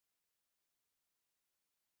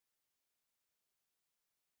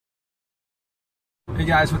Hey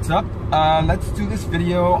guys, what's up? Let's do this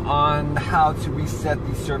video on how to reset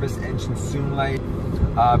the service engine zoom light.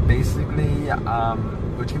 Basically,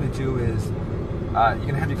 what you're gonna do is you're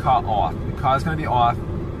gonna have your car off. The car's gonna be off,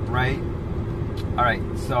 right? All right.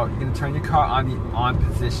 So you're gonna turn your car on the on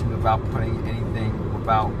position without putting anything,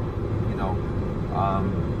 without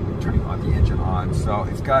turning on the engine on. So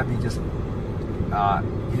it's gotta be just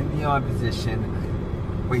in the on position.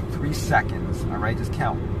 Wait 3 seconds. All right. Just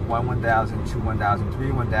count 1 1000, 2 1000,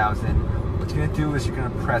 3 1000. What you're gonna do is you're gonna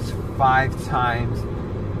press 5 times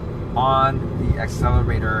on the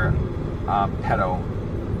accelerator pedal.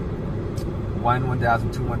 1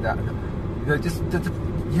 1000, 2 1000.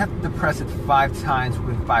 You have to press it 5 times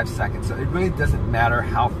within 5 seconds. So it really doesn't matter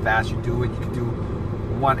how fast you do it. You can do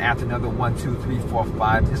one after another, 1 2 3 4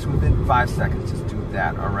 5. Just within 5 seconds, just do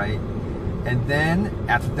that. All right. And then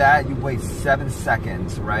after that, you wait 7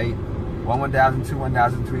 seconds, right? 1 1000, 2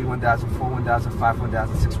 1000, 3 1000, 4 1000, 5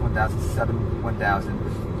 1000, 6 1000, 7 1000.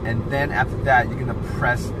 And then after that, you're gonna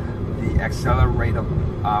press the accelerator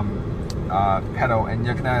pedal, and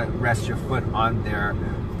you're gonna rest your foot on there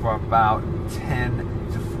for about 10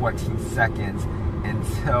 to 14 seconds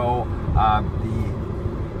until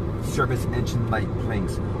the service engine light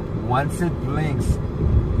blinks. Once it blinks,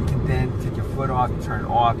 you can then take your foot off, turn it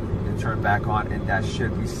off, and turn it back on, and that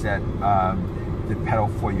should reset the pedal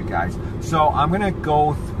for you guys. So I'm gonna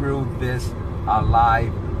go through this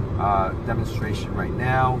live demonstration right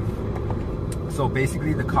now. So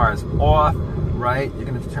basically the car is off, right? You're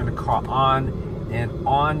gonna turn the car on, and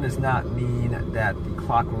on does not mean that the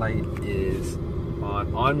clock light is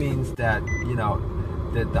on. On means that, you know,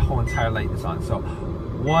 that the whole entire light is on. So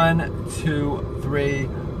 1 2 3,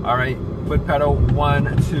 all right, foot pedal,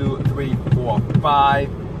 1 2 3 4 5,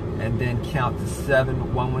 and then count to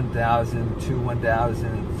 7, 1 1000, 2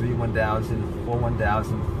 1000, 3 1000, 4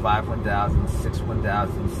 1000, 5 1000, 6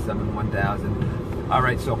 1000, 7 1000. All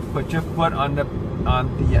right, so put your foot on the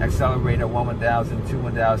accelerator, 1 1000, 2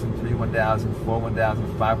 1000, 3 1000, 4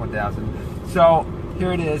 1000, 5 1000. So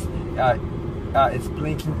here it is. It's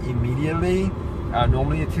blinking immediately.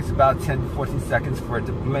 Normally it takes about 10 to 14 seconds for it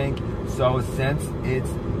to blink. So since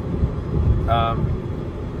it's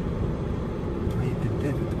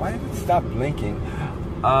why did it stop blinking?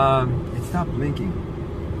 It stopped blinking.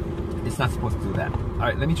 It's not supposed to do that. All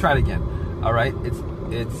right, let me try it again. All right, it's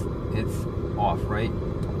off, right?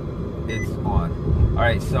 It's on. All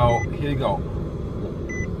right, so here you go.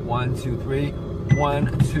 1 2 3.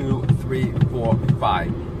 1 2 3 4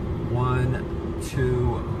 5. 1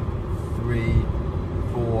 2 3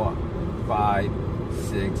 4 5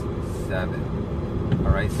 6 7.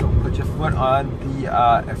 All right, so put your foot on the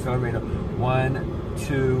accelerator. 1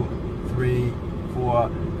 2 3 4.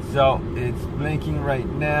 So it's blinking right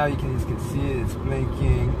now. You can see it. It's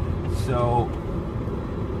blinking. So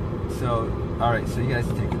all right. So you guys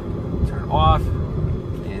turn it off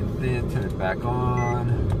and then turn it back on.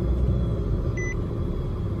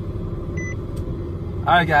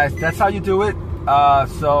 All right, guys. That's how you do it.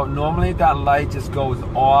 So normally that light just goes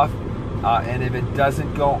off, and if it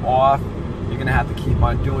doesn't go off, you're gonna have to keep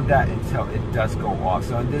on doing that until it does go off.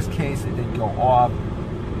 So in this case, it didn't go off,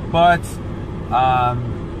 but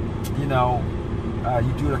you know,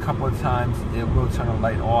 you do it a couple of times, it will turn the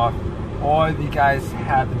light off. Or if you guys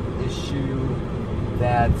have an issue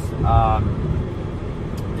that's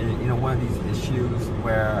you know, one of these issues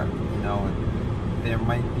where, you know, there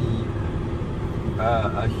might be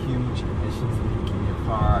a huge emissions leak in your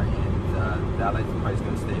car, and that light is probably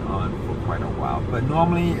going to stay on for quite a while. But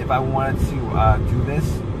normally, if I wanted to do this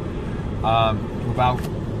without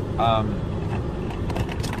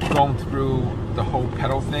going through the whole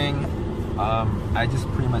pedal thing, I just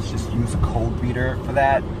pretty much just use a code reader for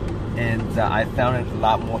that, and I found it a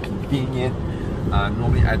lot more convenient.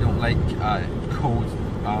 Normally, I don't like codes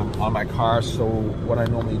on my car, so what I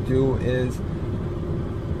normally do is,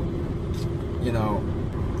 you know,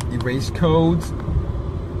 erase codes,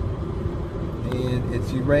 and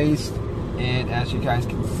it's erased, and as you guys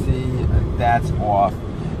can see, that's off,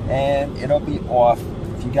 and it'll be off.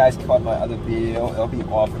 If you guys caught my other video, it'll be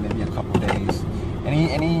off for maybe a couple days.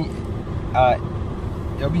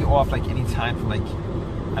 It'll be off like any time from, like,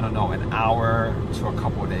 I don't know, an hour to a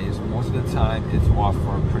couple of days. Most of the time, it's off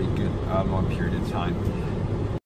for a pretty good long period of time.